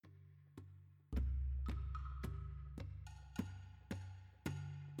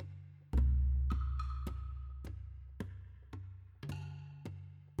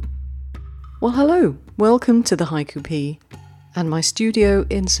Well, hello, welcome to the Haiku P and my studio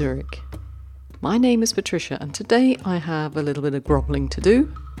in Zurich. My name is Patricia and today I have a little bit of grovelling to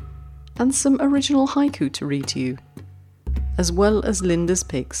do and some original haiku to read to you, as well as Linda's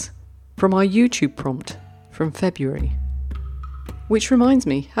picks from our YouTube prompt from February. Which reminds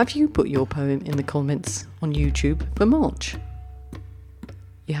me, have you put your poem in the comments on YouTube for March?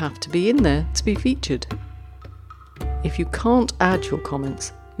 You have to be in there to be featured. If you can't add your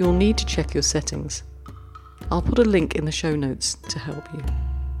comments, you'll need to check your settings. I'll put a link in the show notes to help you.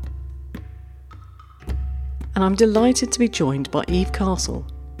 And I'm delighted to be joined by Eve Castle,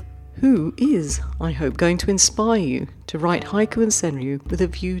 who is, I hope, going to inspire you to write haiku and senryu with a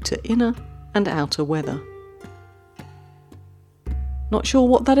view to inner and outer weather. Not sure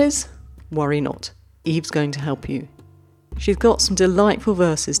what that is? Worry not, Eve's going to help you. She's got some delightful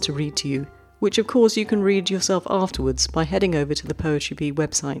verses to read to you, which of course you can read yourself afterwards by heading over to the Poetry Bee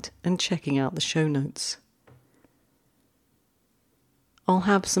website and checking out the show notes. I'll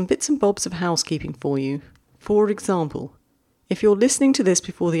have some bits and bobs of housekeeping for you. For example, if you're listening to this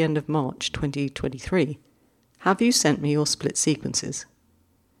before the end of March 2023, have you sent me your split sequences?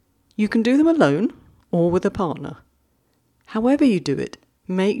 You can do them alone or with a partner. However you do it,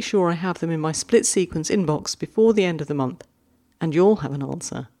 make sure I have them in my split sequence inbox before the end of the month, and you'll have an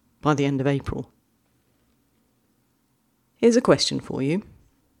answer by the end of April. Here's a question for you.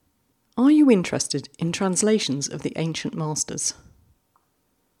 Are you interested in translations of the ancient masters?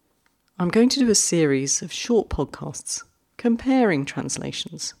 I'm going to do a series of short podcasts comparing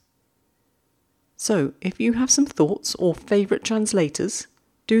translations. So, if you have some thoughts or favourite translators,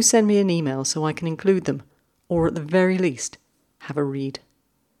 do send me an email so I can include them, or at the very least, have a read.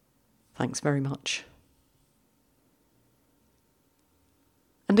 Thanks very much.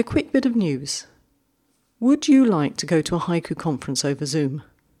 And a quick bit of news. Would you like to go to a haiku conference over Zoom?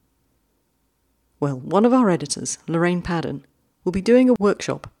 Well, one of our editors, Lorraine Padden, will be doing a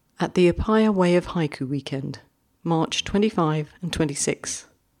workshop at the Apaya Way of Haiku weekend, March 25 and 26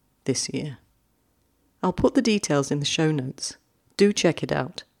 this year. I'll put the details in the show notes. Do check it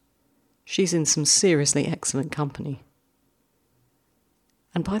out. She's in some seriously excellent company.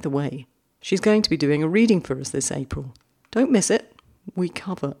 And by the way, she's going to be doing a reading for us this April. Don't miss it. We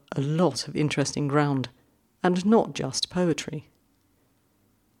cover a lot of interesting ground, and not just poetry.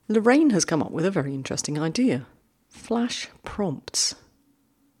 Lorraine has come up with a very interesting idea. Flash prompts.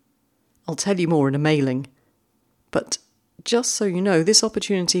 I'll tell you more in a mailing, but just so you know, this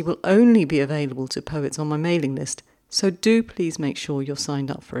opportunity will only be available to poets on my mailing list, so do please make sure you're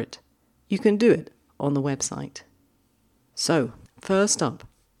signed up for it. You can do it on the website. So, first up,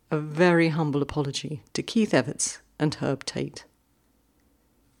 a very humble apology to Keith Everts and Herb Tate.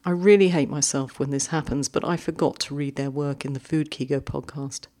 I really hate myself when this happens, but I forgot to read their work in the Food Kigo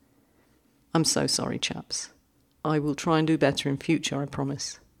podcast. I'm so sorry, chaps. I will try and do better in future, I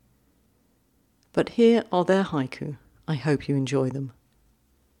promise. But here are their haiku. I hope you enjoy them.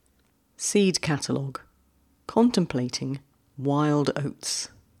 Seed Catalogue. Contemplating Wild Oats.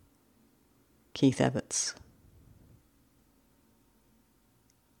 Keith Everts.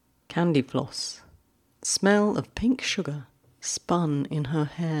 Candy Floss. Smell of pink sugar spun in her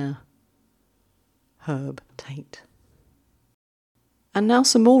hair. Herb Tate. And now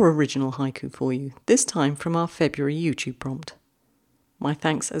some more original haiku for you, this time from our February YouTube prompt. My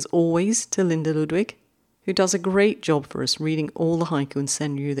thanks as always to Linda Ludwig, who does a great job for us reading all the haiku and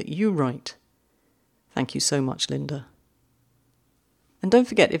senryu that you write. Thank you so much, Linda. And don't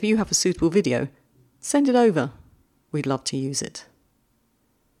forget, if you have a suitable video, send it over. We'd love to use it.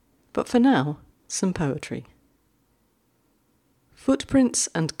 But for now, some poetry. Footprints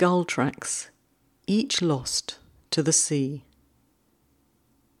and gull tracks, each lost to the sea.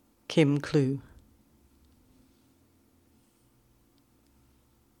 Kim Clue.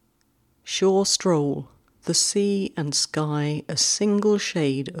 Shore stroll, the sea and sky a single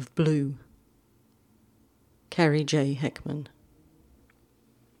shade of blue. Kerry J. Heckman.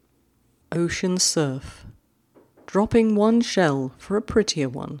 Ocean surf, dropping one shell for a prettier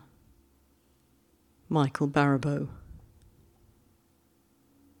one. Michael Barabow.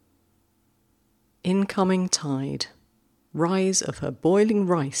 Incoming tide, rise of her boiling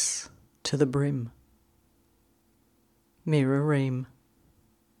rice to the brim. Mira Rame.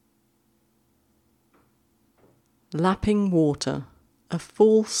 Lapping water, a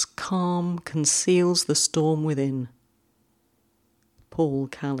false calm conceals the storm within. Paul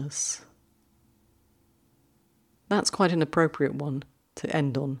Callis. That's quite an appropriate one to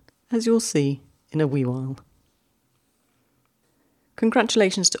end on, as you'll see in a wee while.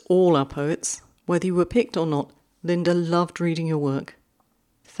 Congratulations to all our poets. Whether you were picked or not, Linda loved reading your work.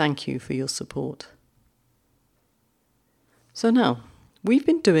 thank you for your support. So now, we've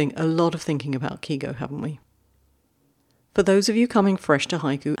been doing a lot of thinking about Kigo, haven't we? For those of you coming fresh to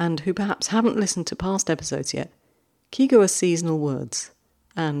haiku and who perhaps haven't listened to past episodes yet, Kigo are seasonal words,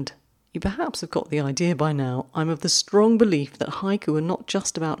 and you perhaps have got the idea by now, I'm of the strong belief that haiku are not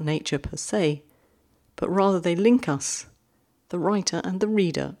just about nature per se, but rather they link us, the writer and the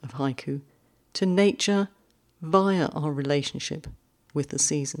reader of haiku, to nature via our relationship with the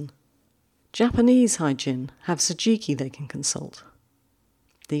season. Japanese haijin have sajiki they can consult.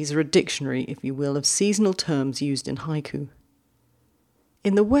 These are a dictionary, if you will, of seasonal terms used in haiku.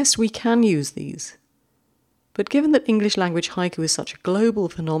 In the West we can use these, but given that English language haiku is such a global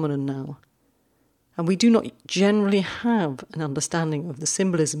phenomenon now, and we do not generally have an understanding of the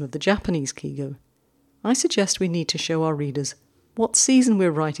symbolism of the Japanese Kigo, I suggest we need to show our readers what season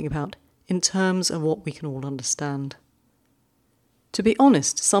we're writing about in terms of what we can all understand. To be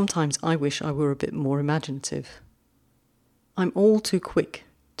honest, sometimes I wish I were a bit more imaginative. I'm all too quick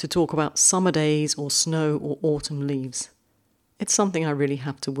to talk about summer days or snow or autumn leaves. It's something I really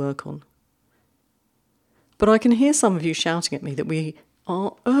have to work on. But I can hear some of you shouting at me that we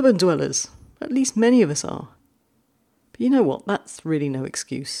are urban dwellers. At least many of us are. But you know what? That's really no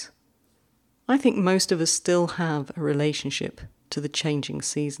excuse. I think most of us still have a relationship to the changing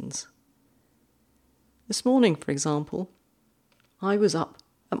seasons. This morning, for example, I was up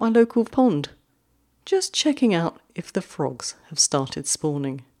at my local pond, just checking out if the frogs have started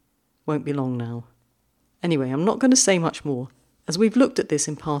spawning. Won't be long now. Anyway, I'm not going to say much more, as we've looked at this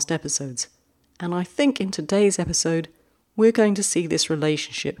in past episodes, and I think in today's episode we're going to see this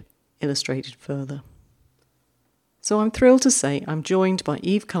relationship illustrated further. So I'm thrilled to say I'm joined by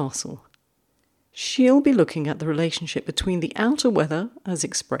Eve Castle. She'll be looking at the relationship between the outer weather, as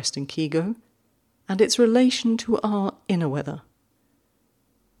expressed in Kigo, and its relation to our inner weather.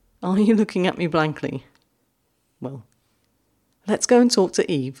 Are you looking at me blankly? Well, let's go and talk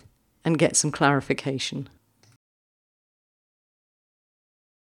to Eve and get some clarification.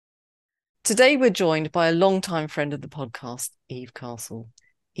 Today we're joined by a long-time friend of the podcast, Eve Castle.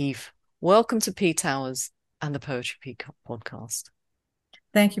 Eve, welcome to P Towers and the Poetry P podcast.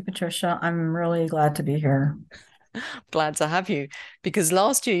 Thank you, Patricia. I'm really glad to be here. Glad to have you, because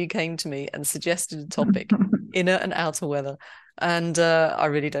last year you came to me and suggested a topic, inner and outer weather, and I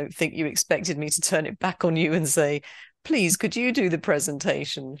really don't think you expected me to turn it back on you and say, please, could you do the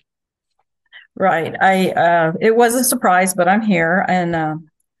presentation? Right. It was a surprise, but I'm here, and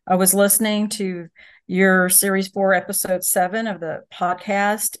I was listening to your series 4, episode 7 of the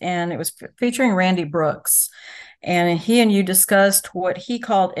podcast, and it was featuring Randy Brooks, and he and you discussed what he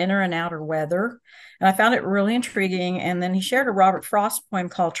called inner and outer weather. And I found it really intriguing. And then he shared a Robert Frost poem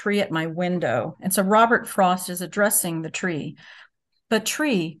called Tree at My Window. And so Robert Frost is addressing the tree. But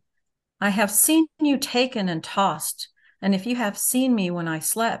tree, I have seen you taken and tossed. And if you have seen me when I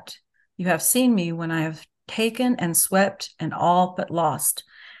slept, you have seen me when I have taken and swept and all but lost.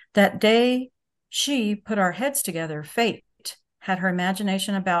 That day she put our heads together, fate had her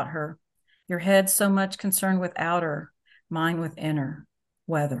imagination about her. Your head so much concerned with outer, mine with inner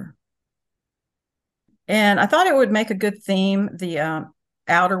weather. And I thought it would make a good theme, the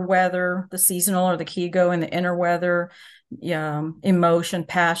outer weather, the seasonal or the Kigo, and the inner weather, emotion,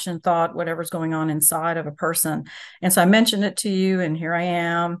 passion, thought, whatever's going on inside of a person. And so I mentioned it to you, and here I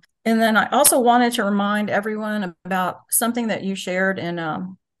am. And then I also wanted to remind everyone about something that you shared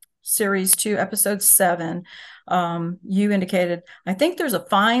in Series 2, Episode 7. You indicated, I think there's a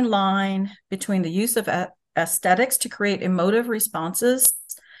fine line between the use of aesthetics to create emotive responses,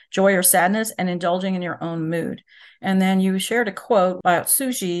 joy or sadness, and indulging in your own mood. And then you shared a quote by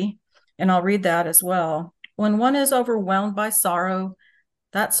Tsuji, and I'll read that as well. When one is overwhelmed by sorrow,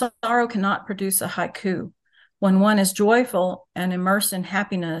 that sorrow cannot produce a haiku. When one is joyful and immersed in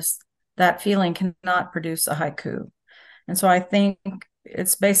happiness, that feeling cannot produce a haiku. And so I think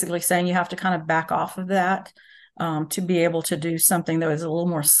it's basically saying you have to kind of back off of that to be able to do something that is a little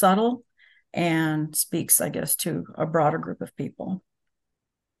more subtle and speaks, I guess, to a broader group of people.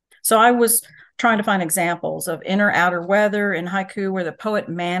 So I was trying to find examples of inner outer weather in haiku where the poet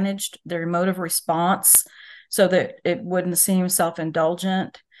managed their emotive response so that it wouldn't seem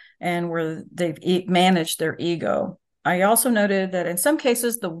self-indulgent, and where they've managed their ego. I also noted that in some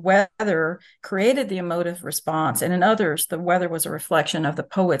cases, the weather created the emotive response, and in others, the weather was a reflection of the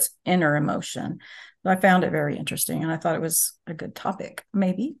poet's inner emotion. I found it very interesting, and I thought it was a good topic,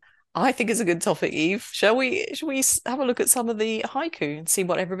 maybe. I think it's a good topic, Eve. Shall we have a look at some of the haiku and see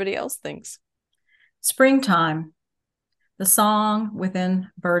what everybody else thinks? Springtime, the song within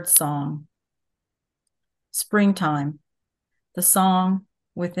bird song. Springtime, the song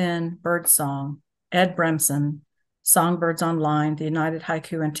within Birdsong, Ed Bremson, Songbirds Online, the United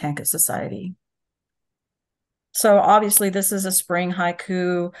Haiku and Tanka Society. So obviously this is a spring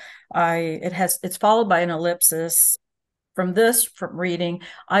haiku. It's followed by an ellipsis. From reading,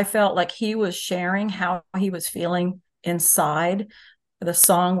 I felt like he was sharing how he was feeling inside. The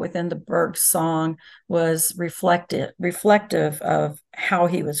song within the bird song was reflective of how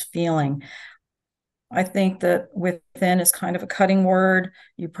he was feeling. I think that within is kind of a cutting word.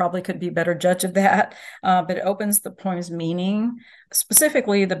 You probably could be a better judge of that, but it opens the poem's meaning.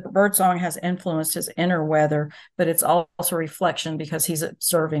 Specifically, the bird song has influenced his inner weather, but it's also a reflection because he's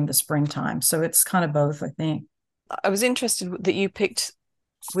observing the springtime. So it's kind of both, I think. I was interested that you picked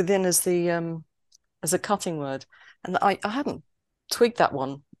within as a cutting word, and I hadn't twigged that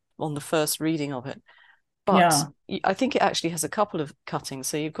one on the first reading of it. But Yeah, I think it actually has a couple of cuttings.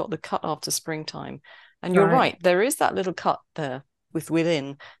 So you've got the cut after springtime. And you're right. right, there is that little cut there with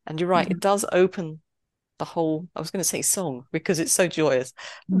within. And you're right, it Mhm. does open the whole, I was going to say song because it's so joyous,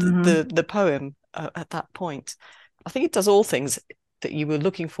 Mhm. the poem at that point. I think it does all things that you were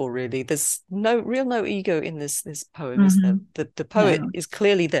looking for, really. There's no ego in this poem, is there? Mhm. The poet No. is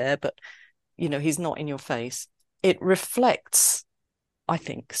clearly there, but he's not in your face. It reflects, I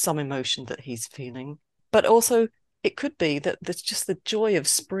think, some emotion that he's feeling, but also it could be that there's just the joy of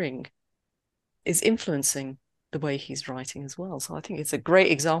spring is influencing the way he's writing as well. So I think it's a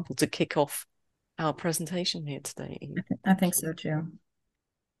great example to kick off our presentation here today, Eve. I Thank think you. so too.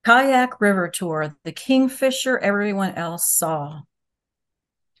 Kayak river tour, the kingfisher everyone else saw.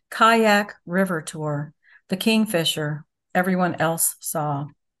 Kayak river tour, the kingfisher everyone else saw.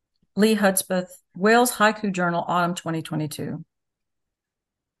 Lee Hudspeth, Wales Haiku Journal, Autumn 2022.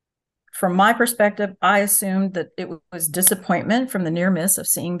 From my perspective, I assumed that it was disappointment from the near miss of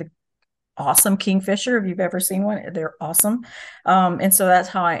seeing the awesome kingfisher. If you've ever seen one, they're awesome. And so that's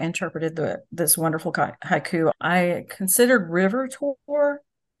how I interpreted this wonderful haiku. I considered River Tour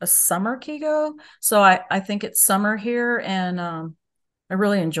a summer Kigo. So I think it's summer here, and I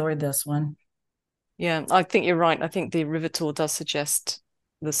really enjoyed this one. Yeah, I think you're right. I think the river tour does suggest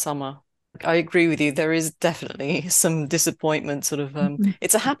the summer. I agree with you. There is definitely some disappointment, sort of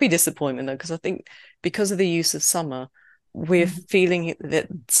it's a happy disappointment though, because I think because of the use of summer, we're Mhm. feeling that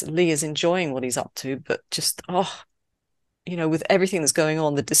Lee is enjoying what he's up to, but just with everything that's going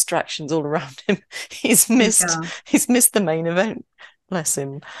on, the distractions all around him, he's missed Yeah. he's missed the main event. Bless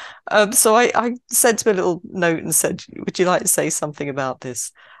him. So I sent him a little note and said, "Would you like to say something about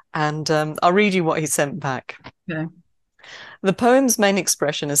this?" And I'll read you what he sent back. Okay. The poem's main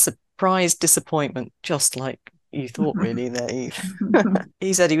expression is surprised disappointment, just like you thought, really, there, Eve.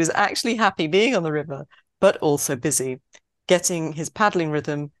 He said he was actually happy being on the river, but also busy, getting his paddling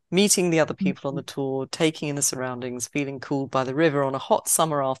rhythm, meeting the other people on the tour, taking in the surroundings, feeling cooled by the river on a hot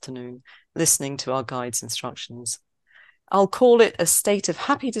summer afternoon, listening to our guide's instructions. I'll call it a state of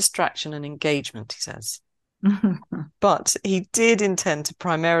happy distraction and engagement, he says. But he did intend to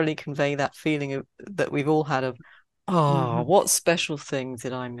primarily convey that feeling that we've all had of, oh, what special thing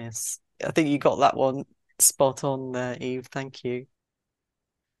did I miss? I think you got that one spot on there, Eve. Thank you.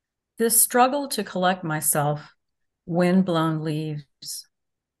 This struggle to collect myself, wind-blown leaves.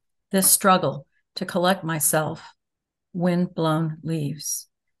 This struggle to collect myself, wind-blown leaves.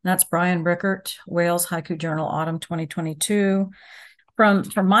 And that's Brian Rickert, Wales Haiku Journal, Autumn 2022.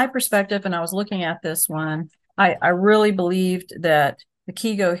 From my perspective, and I was looking at this one, I really believed that the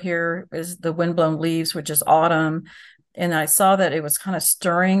Kigo here is the windblown leaves, which is autumn. And I saw that it was kind of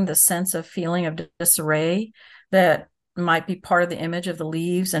stirring the sense of feeling of disarray that might be part of the image of the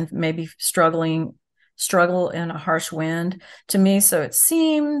leaves and maybe struggle in a harsh wind to me. So it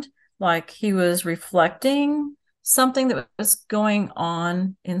seemed like he was reflecting something that was going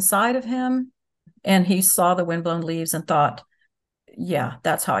on inside of him. And he saw the windblown leaves and thought, yeah,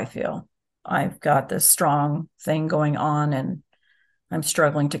 that's how I feel. I've got this strong thing going on and I'm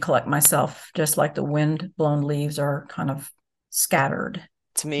struggling to collect myself, just like the wind blown leaves are kind of scattered.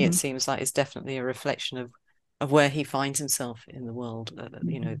 To me, it Mm-hmm. seems like it's definitely a reflection of where he finds himself in the world,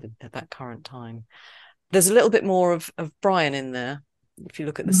 at that current time. There's a little bit more of Brian in there, if you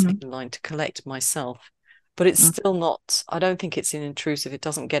look at the Mm-hmm. second line, to collect myself. But it's still not, I don't think it's intrusive. It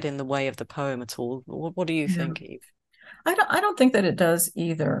doesn't get in the way of the poem at all. What do you Yeah. think, Eve? I don't think that it does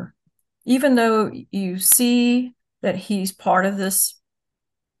either. Even though you see that he's part of this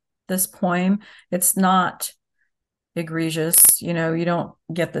poem, it's not egregious. You don't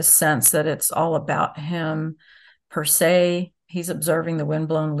get this sense that it's all about him per se. He's observing the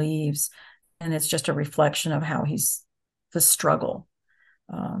windblown leaves, and it's just a reflection of how he's the struggle.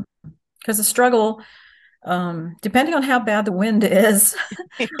 Because the struggle Depending on how bad the wind is,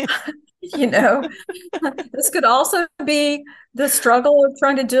 you know, this could also be the struggle of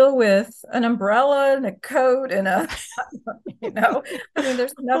trying to deal with an umbrella and a coat and I mean,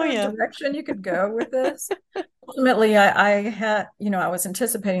 there's Oh another yeah. direction you could go with this. Ultimately, I had, I was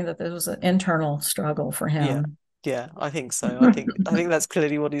anticipating that there was an internal struggle for Yeah. him. Yeah, I think so. I think that's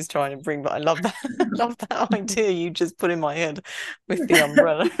clearly what he's trying to bring, but I love that love that idea you just put in my head with the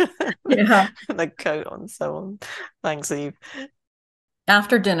umbrella Yeah. and the coat on and so on. Thanks, Eve.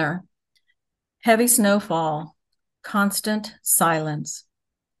 After dinner, heavy snowfall, constant silence.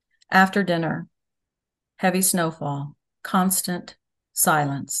 After dinner, heavy snowfall, constant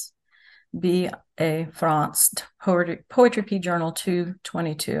silence. B.A. France, Poetry P Journal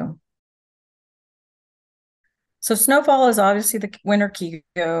 222. So snowfall is obviously the winter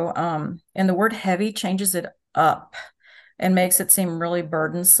Kigo, and the word heavy changes it up and makes it seem really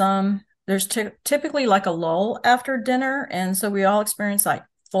burdensome. There's typically like a lull after dinner, and so we all experience like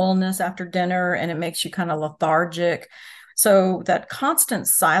fullness after dinner, and it makes you kind of lethargic. So that constant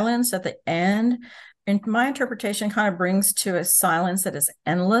silence at the end, in my interpretation, kind of brings to a silence that is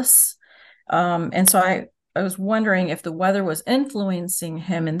endless. And so I was wondering if the weather was influencing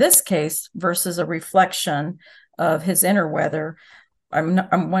him in this case versus a reflection of his inner weather.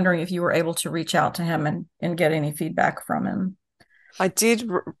 I'm wondering if you were able to reach out to him and get any feedback from him. I did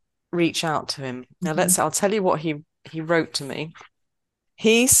reach out to him. Now Mhm. I'll tell you what he wrote to me.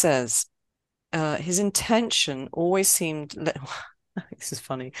 He says his intention always seemed this is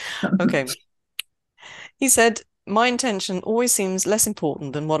funny. Okay. He said, my intention always seems less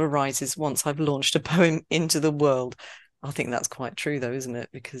important than what arises once I've launched a poem into the world. I think that's quite true, though, isn't it?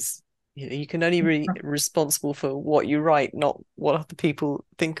 Because you can only be responsible for what you write, not what other people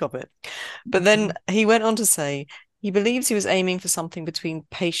think of it. But then he went on to say he believes he was aiming for something between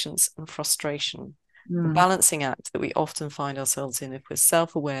patience and frustration, a Mm. balancing act that we often find ourselves in if we're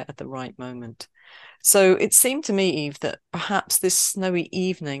self-aware at the right moment. So it seemed to me, Eve, that perhaps this snowy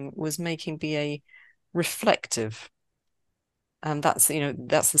evening was making BA reflective, and that's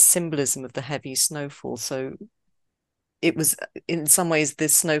the symbolism of the heavy snowfall. So it was, in some ways,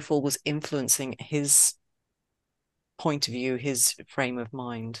 this snowfall was influencing his point of view, his frame of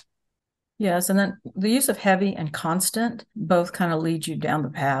mind. Yes, and then the use of heavy and constant both kind of lead you down the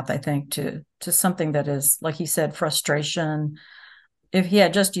path, I think, to something that is, like he said, frustration. If he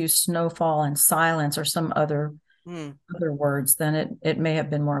had just used snowfall and silence or some Mm. other words, then it may have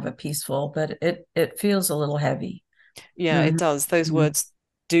been more of a peaceful, but it feels a little heavy. Yeah, it Mhm. does. Those Mhm. words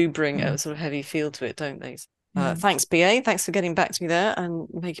do bring Yeah. a sort of heavy feel to it, don't they? Yeah. Thanks, BA. Thanks for getting back to me there and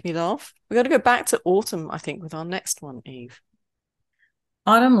making me laugh. We've got to go back to autumn, I think, with our next one, Eve.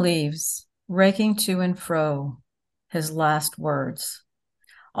 Autumn leaves, raking to and fro, his last words.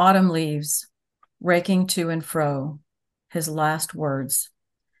 Autumn leaves, raking to and fro, his last words.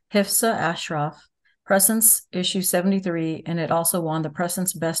 Hifsa Ashraf, Presence issue 73, and it also won the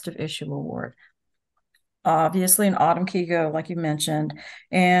Presence Best of Issue Award. Obviously, an autumn Kigo, like you mentioned.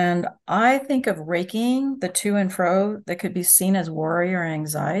 And I think of raking the to and fro that could be seen as worry or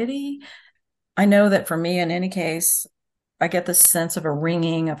anxiety. I know that for me, in any case, I get this sense of a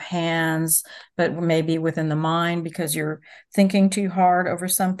wringing of hands, but maybe within the mind because you're thinking too hard over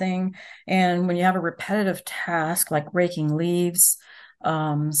something. And when you have a repetitive task like raking leaves,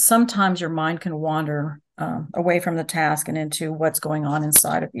 sometimes your mind can wander away from the task and into what's going on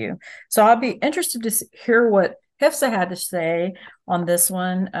inside of you. So I'll be interested to hear what Hefsa had to say on this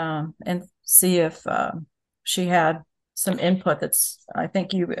one and see if she had some input that's I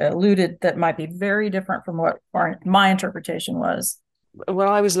think you alluded that might be very different from what my interpretation was. When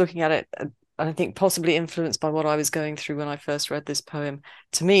I was looking at it, I think possibly influenced by what I was going through when I first read this poem,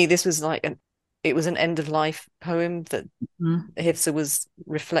 to me, this was it was an end of life poem that Mm-hmm. Hifsa was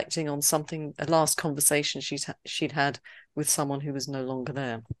reflecting on something, a last conversation she'd had with someone who was no longer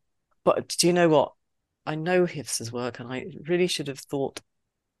there. But do you know what? I know Hifsa's work, and I really should have thought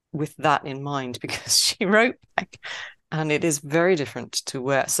with that in mind because she wrote back, and it is very different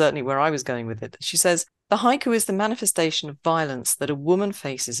to certainly where I was going with it. She says, the haiku is the manifestation of violence that a woman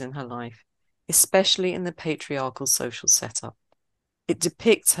faces in her life, especially in the patriarchal social setup. It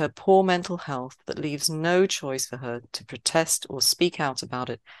depicts her poor mental health that leaves no choice for her to protest or speak out about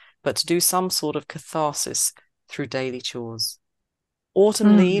it, but to do some sort of catharsis through daily chores. Autumn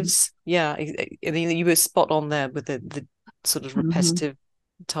Mm-hmm. leaves, yeah, you were spot on there with the sort of Mm-hmm. repetitive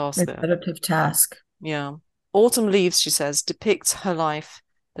task there. Repetitive task. Yeah. Autumn leaves, she says, depicts her life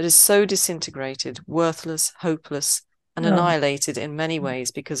that is so disintegrated, worthless, hopeless, and Oh. annihilated in many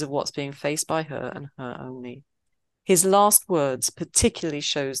ways because of what's being faced by her and her only. His last words particularly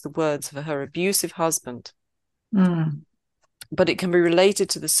shows the words of her abusive husband, Mm. but it can be related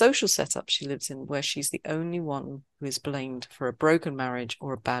to the social setup she lives in, where she's the only one who is blamed for a broken marriage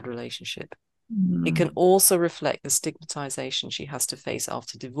or a bad relationship. It can Mm. also reflect the stigmatization she has to face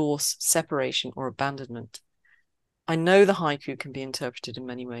after divorce, separation, or abandonment. I know the haiku can be interpreted in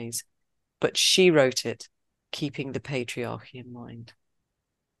many ways, but she wrote it keeping the patriarchy in mind.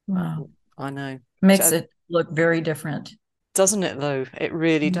 Wow. I know. Makes it look very different. Doesn't it, though? It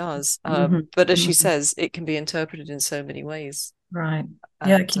really does. Mm-hmm. But as she Mm-hmm. says, it can be interpreted in so many ways. Right.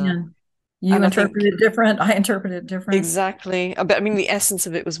 Yeah, it And can. You and I interpret think it different. I interpret it different. exactly. But I mean, the essence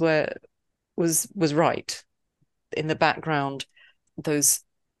of it was where was right. In the background, those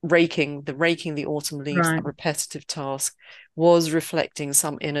raking the autumn leaves, Right. that repetitive task was reflecting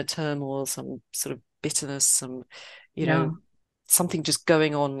some inner turmoil, some sort of bitterness, some, you Yeah. know, something just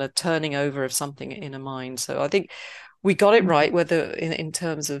going on, a turning over of something in a mind. So I think we got it right, whether in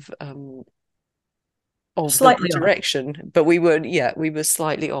terms of the Slightly off. direction, but we were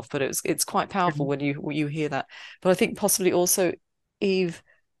slightly off, but it's quite powerful when you hear that. But I think possibly also, Eve,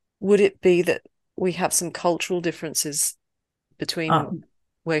 would it be that we have some cultural differences between Um,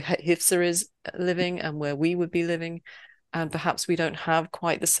 where Hifsa is living and where we would be living, and perhaps we don't have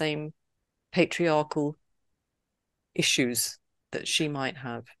quite the same patriarchal issues that she might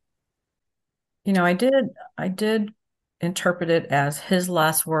have. I did interpret it as his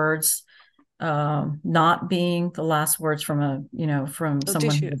last words, not being the last words from from Oh,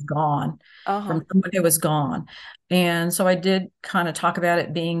 someone did who you? was gone, Uh-huh. from someone who was gone. And so I did kind of talk about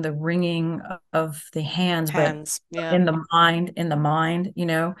it being the wringing of the hands, but Hands, yeah. in the mind.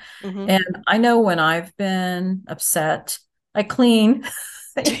 Mm-hmm. And I know when I've been upset, I clean,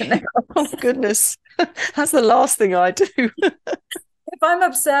 you know. Oh goodness. That's the last thing I do. If I'm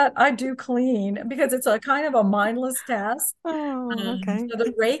upset, I do clean because it's a kind of a mindless task. Oh, okay. So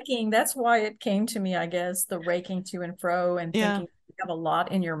the raking, that's why it came to me, I guess, the raking to and fro and Yeah, thinking you have a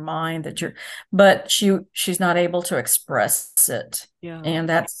lot in your mind that but she's not able to express it. yeah. And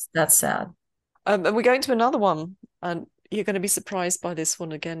that's sad. And we're going to another one, and you're going to be surprised by this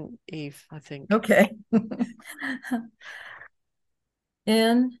one again, Eve, I think. Okay.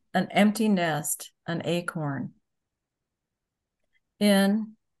 In an empty nest, an acorn.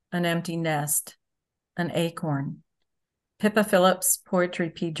 In an empty nest, an acorn. Pippa Phillips, Poetry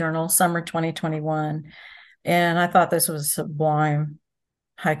P Journal, Summer 2021. And I thought this was sublime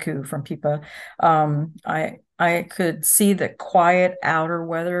haiku from Pippa. I could see the quiet outer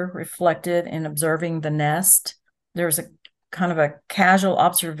weather reflected in observing the nest. There's a kind of a casual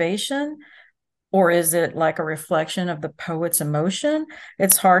observation, or is it like a reflection of the poet's emotion?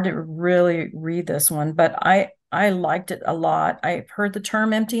 It's hard to really read this one, but I liked it a lot. I heard the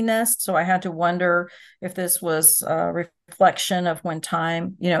term empty nest, so I had to wonder if this was a reflection of when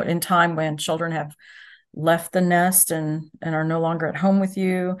time, in time when children have left the nest and are no longer at home with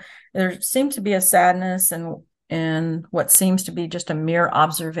you. There seemed to be a sadness and what seems to be just a mere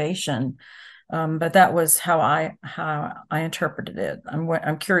observation. But that was how I interpreted it.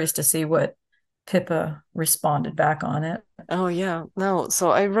 I'm curious to see what Pippa responded back on it. Oh yeah. No,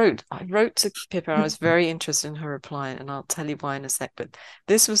 so I wrote to Pippa. I was very interested in her reply, and I'll tell you why in a sec. But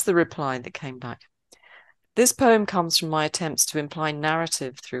this was the reply that came back. This poem comes from my attempts to imply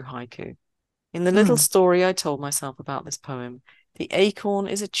narrative through haiku. In the little Mm, story I told myself about this poem, the acorn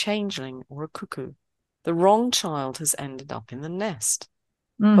is a changeling or a cuckoo. The wrong child has ended up in the nest,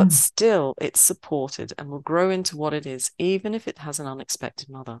 but mm, still it's supported and will grow into what it is, even if it has an unexpected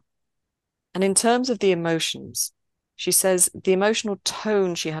mother. And in terms of the emotions, she says the emotional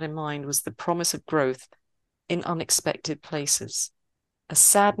tone she had in mind was the promise of growth in unexpected places, a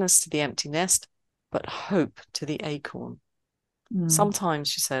sadness to the empty nest, but hope to the acorn. mm. Sometimes,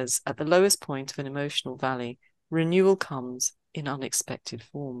 she says, at the lowest point of an emotional valley, renewal comes in unexpected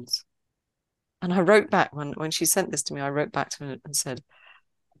forms. And I wrote back when she sent this to me, I wrote back to her and said,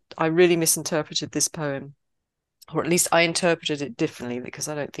 I really misinterpreted this poem, or at least I interpreted it differently because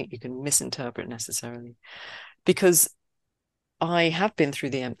I don't think you can misinterpret necessarily. Because I have been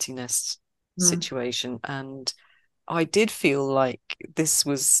through the empty nest Mm, situation, and I did feel like this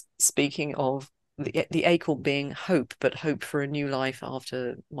was speaking of the acorn being hope, but hope for a new life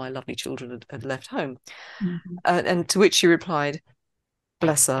after my lovely children had left home. mhm. And to which she replied,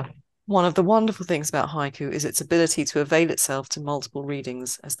 bless her. One of the wonderful things about haiku is its ability to avail itself to multiple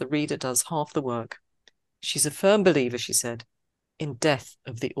readings as the reader does half the work. She's a firm believer, she said, in death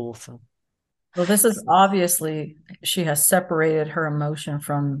of the author. Well, this is obviously she has separated her emotion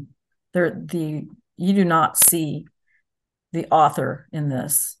from the you do not see the author in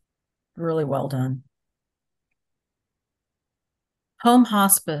this. Really well done. Home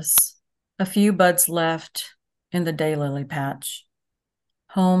hospice, a few buds left in the daylily patch.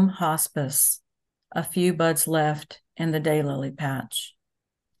 Home hospice, a few buds left in the daylily patch.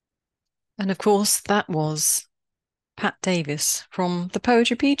 And of course, that was Pat Davis from the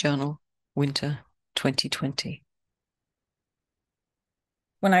Poetry Bee Journal, Winter 2020.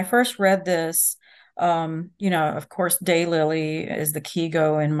 When I first read this, of course, daylily is the key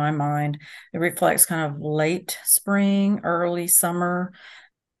go in my mind. It reflects kind of late spring, early summer.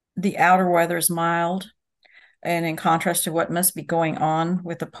 The outer weather is mild, and in contrast to what must be going on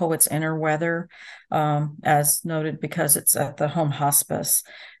with the poet's inner weather, as noted, because it's at the home hospice.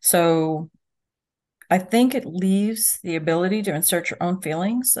 So I think it leaves the ability to insert your own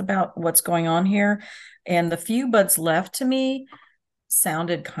feelings about what's going on here. And the few buds left to me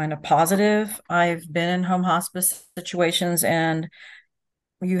sounded kind of positive. I've been in home hospice situations, and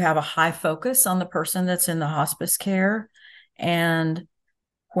you have a high focus on the person that's in the hospice care. And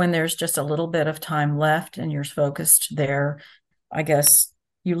when there's just a little bit of time left and you're focused there, I guess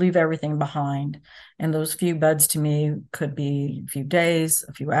you leave everything behind. And those few buds to me could be a few days,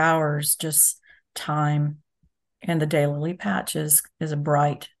 a few hours, just time. And the daylily patch is a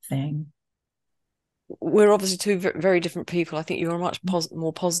bright thing. We're obviously two very different people. I think you're a much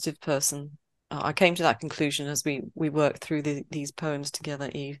more positive person. I came to that conclusion as we worked through these poems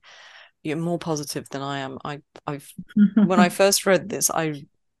together, Eve. You're more positive than I am. I've when I first read this, I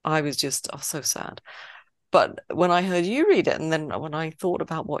was just so sad. But when I heard you read it, and then when I thought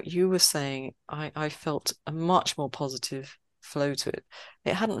about what you were saying, I felt a much more positive flow to it.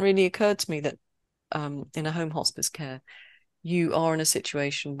 It hadn't really occurred to me that in a home hospice care, you are in a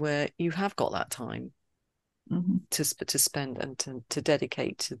situation where you have got that time to spend and to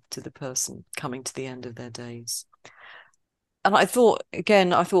dedicate to the person coming to the end of their days. And I thought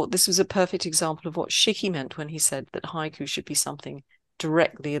this was a perfect example of what Shiki meant when he said that haiku should be something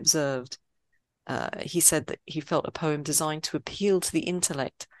directly observed. He said that he felt a poem designed to appeal to the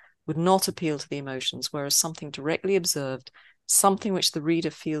intellect would not appeal to the emotions, whereas something directly observed, something which the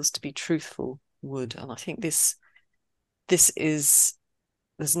reader feels to be truthful, would. And I think this is,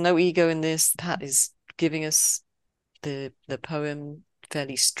 there's no ego in this. Pat is giving us the poem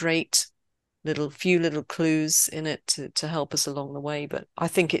fairly straight, few little clues in it to help us along the way. But I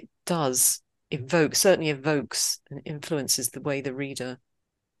think it does certainly evokes and influences the way the reader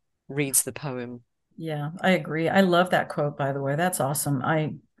reads the poem. Yeah, I agree. I love that quote, by the way. That's awesome.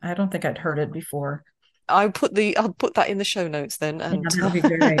 I don't think I'd heard it before. I'll put that in the show notes then, Yeah, and that'll be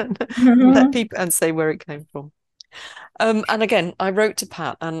great. let people and say where it came from. And again, I wrote to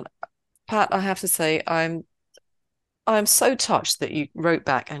Pat, and Pat, I have to say, I'm so touched that you wrote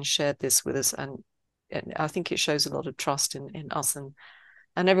back and shared this with us, and I think it shows a lot of trust in us and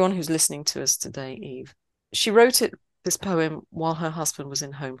everyone who's listening to us today, Eve. She wrote this poem while her husband was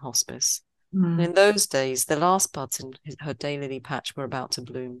in home hospice. And in those days, the last buds in her daylily patch were about to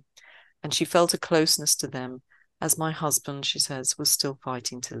bloom, and she felt a closeness to them as my husband, she says, was still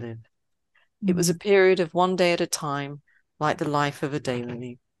fighting to live. It was a period of one day at a time, like the life of a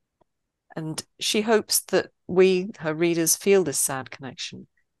daylily. And she hopes that we, her readers, feel this sad connection,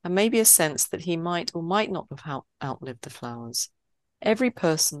 and maybe a sense that he might or might not have outlived the flowers. Every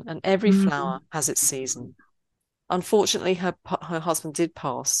person and every flower has its season. Unfortunately, her husband did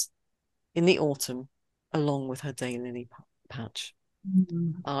pass in the autumn, along with her daylily patch.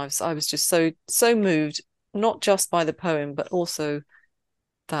 I was just so moved, not just by the poem, but also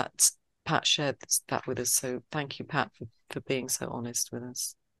that Pat shared that with us. So thank you, Pat, for being so honest with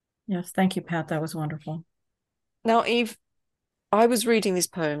us. Yes, thank you, Pat. That was wonderful. Now, Eve, I was reading these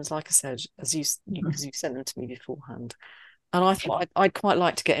poems, like I said, as you sent them to me beforehand, and I thought I'd quite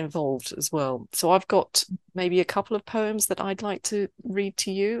like to get involved as well. So I've got maybe a couple of poems that I'd like to read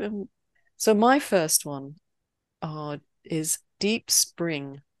to you. And so my first one is Deep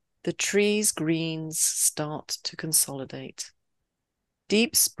Spring. The trees' greens start to consolidate.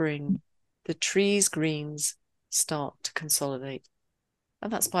 Deep spring, the trees' greens start to consolidate.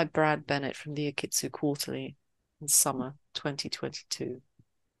 And that's by Brad Bennett from the Akitsu Quarterly in summer 2022.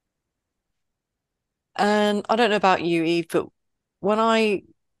 And I don't know about you, Eve, but when I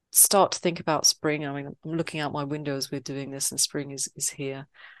start to think about spring, I mean, I'm looking out my window as we're doing this, and spring is here.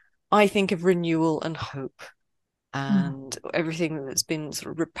 I think of renewal and hope, and everything that's been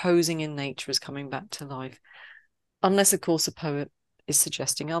sort of reposing in nature is coming back to life. Unless, of course, a poet is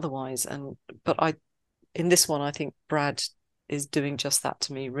suggesting otherwise. But in this one, I think Brad is doing just that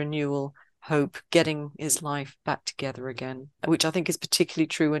to me: renewal, hope, getting his life back together again, which I think is particularly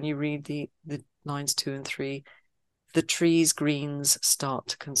true when you read the lines 2 and 3. The trees' greens start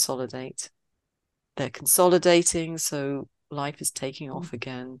to consolidate. They're consolidating, so life is taking off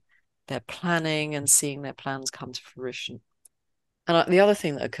again. They're planning and seeing their plans come to fruition. And the other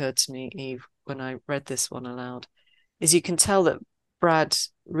thing that occurred to me, Eve, when I read this one aloud, is you can tell that Brad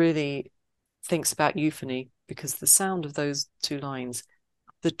really thinks about euphony, because the sound of those two lines,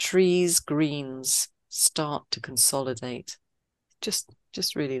 the trees' greens start to consolidate.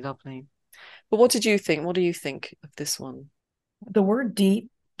 Just really lovely. But what did you think? What do you think of this one? The word deep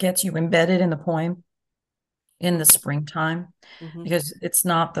gets you embedded in the poem in the springtime, because it's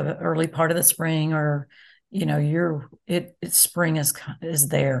not the early part of the spring, or spring is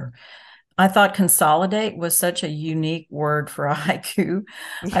there. I thought consolidate was such a unique word for a haiku.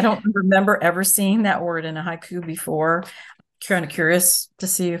 I don't remember ever seeing that word in a haiku before. Kind of curious to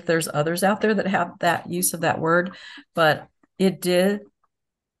see if there's others out there that have that use of that word, but it did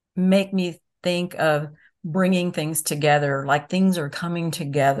make me think of bringing things together, like things are coming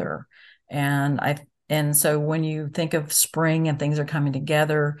together. And so when you think of spring and things are coming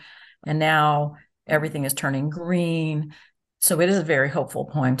together, and now everything is turning green. So it is a very hopeful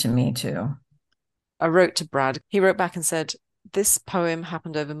poem to me too. I wrote to Brad. He wrote back and said, this poem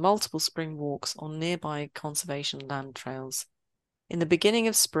happened over multiple spring walks on nearby conservation land trails. In the beginning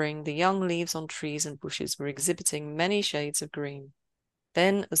of spring, the young leaves on trees and bushes were exhibiting many shades of green.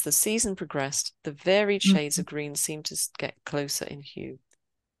 Then, as the season progressed, the varied shades of green seemed to get closer in hue.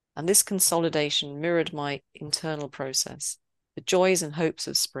 And this consolidation mirrored my internal process. The joys and hopes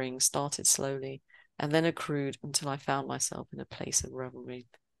of spring started slowly and then accrued until I found myself in a place of revelry.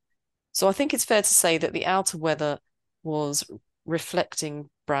 So I think it's fair to say that the outer weather was reflecting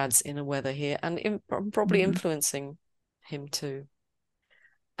Brad's inner weather here, and probably influencing him too.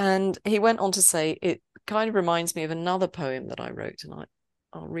 And he went on to say, it kind of reminds me of another poem that I wrote, and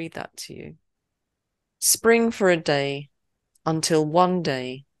I'll read that to you. Spring for a day, until one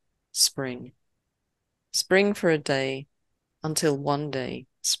day, spring. Spring for a day, until one day,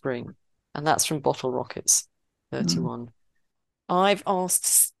 spring. And that's from Bottle Rockets 31. I've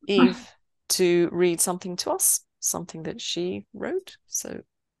asked Eve to read something to us, something that she wrote. So,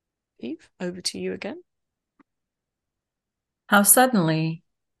 Eve, over to you again. How suddenly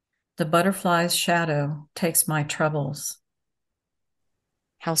the butterfly's shadow takes my troubles.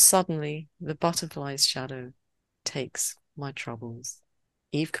 How suddenly the butterfly's shadow takes my troubles.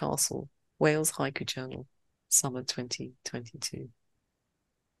 Eve Castle, Wales Haiku Journal, summer 2022.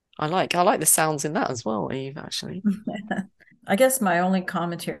 I like the sounds in that as well, Eve, actually. I guess my only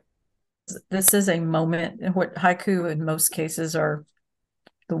commentary is this is a moment, and what haiku in most cases are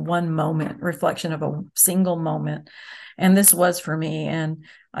the one moment, reflection of a single moment. And this was for me. And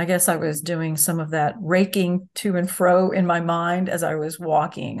I guess I was doing some of that raking to and fro in my mind as I was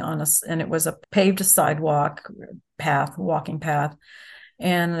walking and it was a paved sidewalk walking path.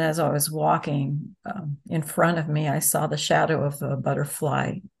 And as I was walking, in front of me, I saw the shadow of a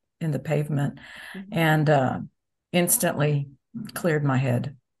butterfly in the pavement, and instantly cleared my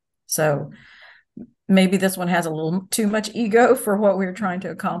head. So maybe this one has a little too much ego for what we were trying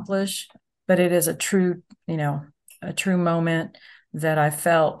to accomplish, but it is a true moment that I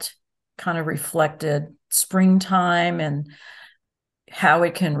felt kind of reflected springtime and how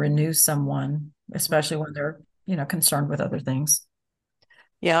it can renew someone, especially when they're, concerned with other things.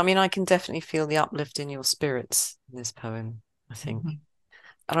 Yeah, I mean, I can definitely feel the uplift in your spirits in this poem, I think.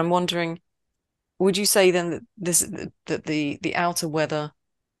 And I'm wondering, would you say then that the outer weather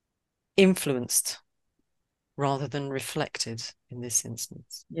influenced rather than reflected in this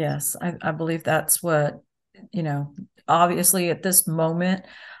instance? Yes, I believe that's what, obviously at this moment,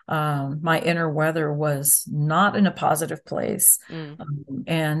 my inner weather was not in a positive place.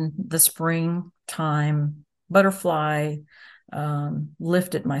 And the springtime butterfly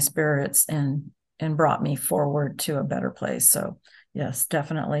lifted my spirits and brought me forward to a better place. So yes,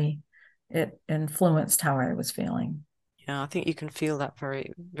 definitely it influenced how I was feeling. Yeah, I think you can feel that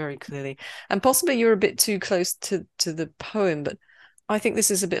very, very clearly. And possibly you're a bit too close to the poem, but I think this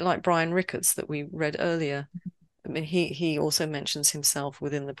is a bit like Brian Ricketts that we read earlier. I mean, he also mentions himself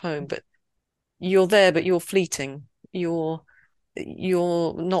within the poem, but you're there, but you're fleeting. You're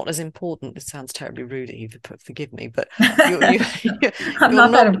not as important. It sounds terribly rude, Eve, forgive me, but you're I'm you're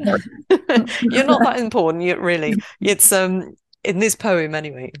not that not important. you're not that important. You really, it's in this poem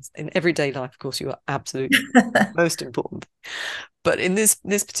anyway. In everyday life, of course, you are absolutely most important. But in this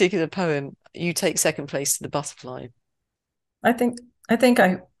particular poem, you take second place to the butterfly. I think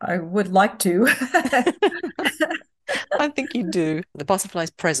I would like to. I think you do. The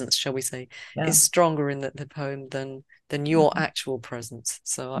butterfly's presence, shall we say, Yeah. is stronger in the poem than your Mhm. actual presence.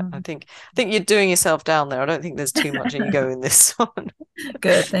 So I Mhm. think you're doing yourself down there. I don't think there's too much ego in this one.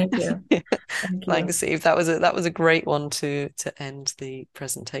 Good. Thank you. Thank you. Thanks, Eve. That was a great one to end the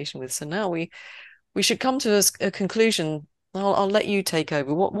presentation with. So now we should come to a conclusion. I'll let you take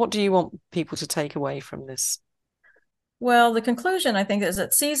over. What do you want people to take away from this? Well, the conclusion, I think, is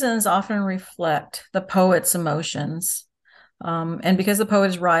that seasons often reflect the poet's emotions. And because the poet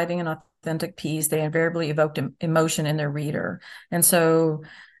is writing an authentic piece, they invariably evoke emotion in their reader. And so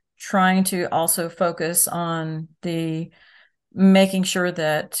trying to also focus on the making sure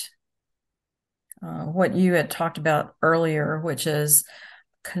that what you had talked about earlier, which is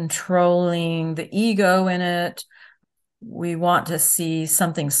controlling the ego in it. We want to see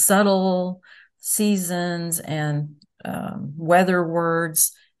something subtle, seasons and weather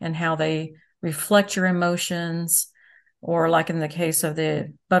words and how they reflect your emotions. Or, like in the case of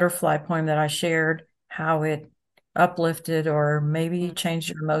the butterfly poem that I shared, how it uplifted or maybe Mm. changed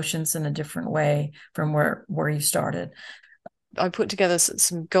your emotions in a different way from where you started. I put together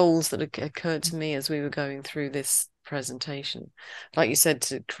some goals that occurred to me as we were going through this presentation. Like you said,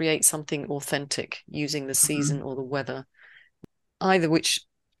 to create something authentic using the season Mhm. or the weather, either which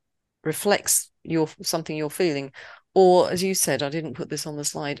reflects something you're feeling, or as you said, I didn't put this on the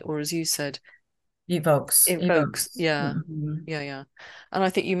slide, or as you said, invokes. Evokes. Yeah, Mhm. yeah. And I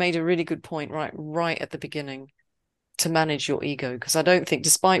think you made a really good point right at the beginning to manage your ego, because I don't think,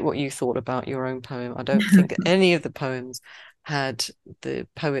 despite what you thought about your own poem, I don't think that any of the poems had the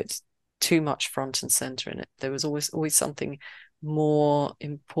poet too much front and center in it. There was always something more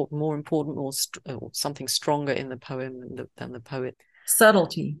important, or something stronger in the poem than the poet.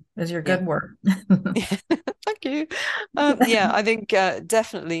 Subtlety is your Yeah. good word. Thank you. Yeah, I think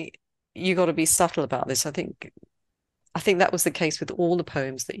definitely you got to be subtle about this. I think that was the case with all the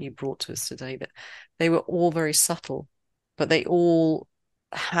poems that you brought to us today, that they were all very subtle, but they all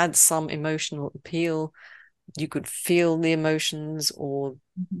had some emotional appeal. You could feel the emotions, or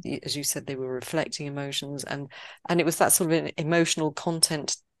as you said, they were reflecting emotions, and it was that sort of an emotional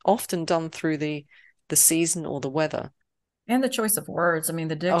content, often done through the season or the weather. And the choice of words. I mean,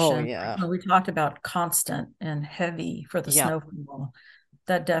 the Oh diction, yeah. when we talked about constant and heavy for the Yeah. snowfall,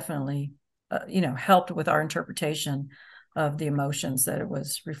 that definitely, helped with our interpretation of the emotions that it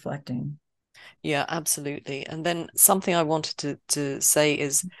was reflecting. Yeah, absolutely. And then something I wanted to say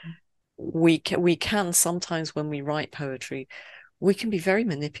is we can sometimes, when we write poetry, we can be very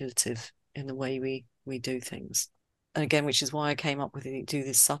manipulative in the way we do things. And again, which is why I came up with it, do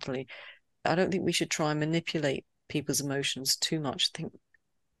this subtly. I don't think we should try and manipulate people's emotions too much. I think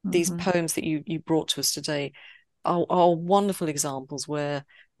these Mm-hmm. poems that you brought to us today are wonderful examples where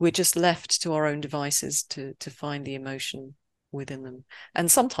we're just left to our own devices to find the emotion within them.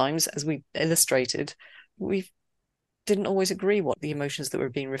 And sometimes, as we illustrated, we didn't always agree what the emotions that were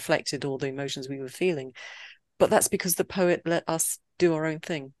being reflected or the emotions we were feeling. But that's because the poet let us do our own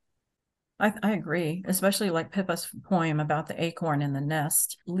thing. I agree, especially like Pippa's poem about the acorn in the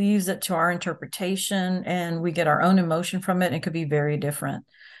nest leaves it to our interpretation, and we get our own emotion from it. It could be very different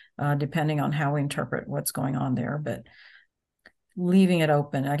depending on how we interpret what's going on there. But leaving it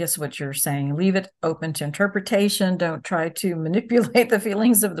open, I guess what you're saying, leave it open to interpretation. Don't try to manipulate the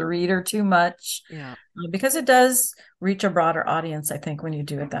feelings of the reader too much Yeah, because it does reach a broader audience, I think, when you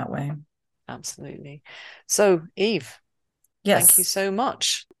do it that way. absolutely. So, Eve, thank you Yes, so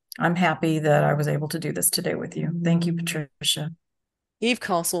much. I'm happy that I was able to do this today with you. Thank you, Patricia. Eve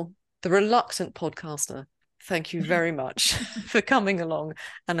Castle, the reluctant podcaster, thank you very much for coming along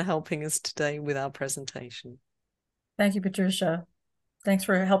and helping us today with our presentation. Thank you, Patricia. Thanks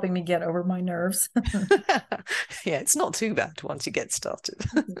for helping me get over my nerves. Yeah, it's not too bad once you get started.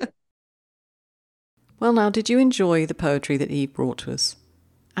 Well, now, did you enjoy the poetry that Eve brought to us?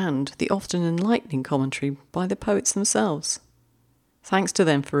 And the often enlightening commentary by the poets themselves? Thanks to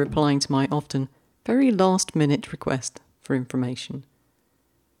them for replying to my often very last-minute request for information.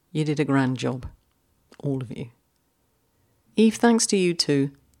 You did a grand job, all of you. Eve, thanks to you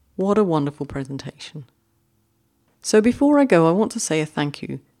too. What a wonderful presentation. So before I go, I want to say a thank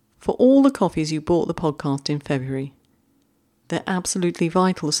you for all the coffees you bought the podcast in February. They're absolutely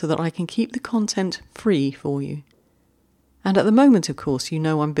vital so that I can keep the content free for you. And at the moment, of course, you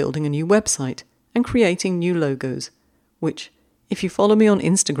know I'm building a new website and creating new logos, which, if you follow me on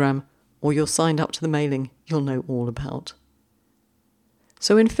Instagram or you're signed up to the mailing, you'll know all about.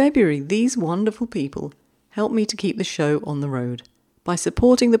 So in February, these wonderful people helped me to keep the show on the road by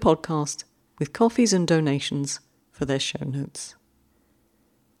supporting the podcast with coffees and donations for their show notes.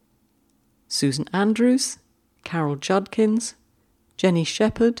 Susan Andrews, Carol Judkins, Jenny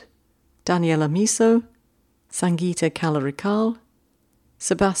Shepherd, Daniela Miso, Sangeeta Kalarikal,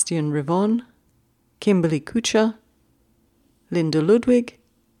 Sebastian Rivon, Kimberly Kucha, Linda Ludwig,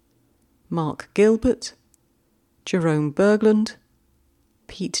 Mark Gilbert, Jerome Bergland,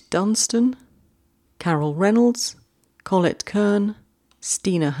 Pete Dunstan, Carol Reynolds, Colette Kern,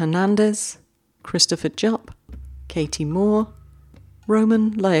 Stina Hernandez, Christopher Jupp, Katie Moore,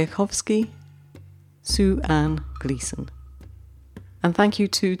 Roman Lajakovsky, Sue Ann Gleason. And thank you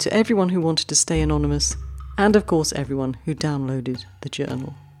too to everyone who wanted to stay anonymous, and of course everyone who downloaded the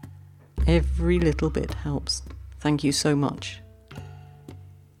journal. Every little bit helps. Thank you so much.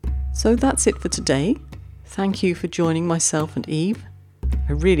 So that's it for today. Thank you for joining myself and Eve.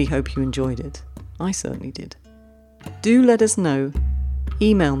 I really hope you enjoyed it. I certainly did. Do let us know.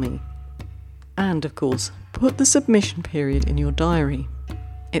 Email me. And of course, put the submission period in your diary.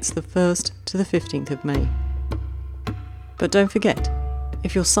 It's the 1st to the 15th of May. But don't forget,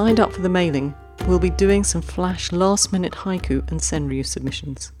 if you're signed up for the mailing, we'll be doing some flash last-minute haiku and senryu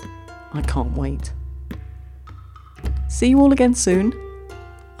submissions. I can't wait. See you all again soon.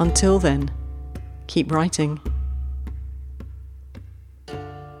 Until then, keep writing.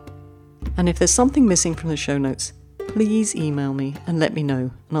 And if there's something missing from the show notes, please email me and let me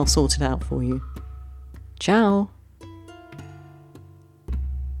know, and I'll sort it out for you. Ciao!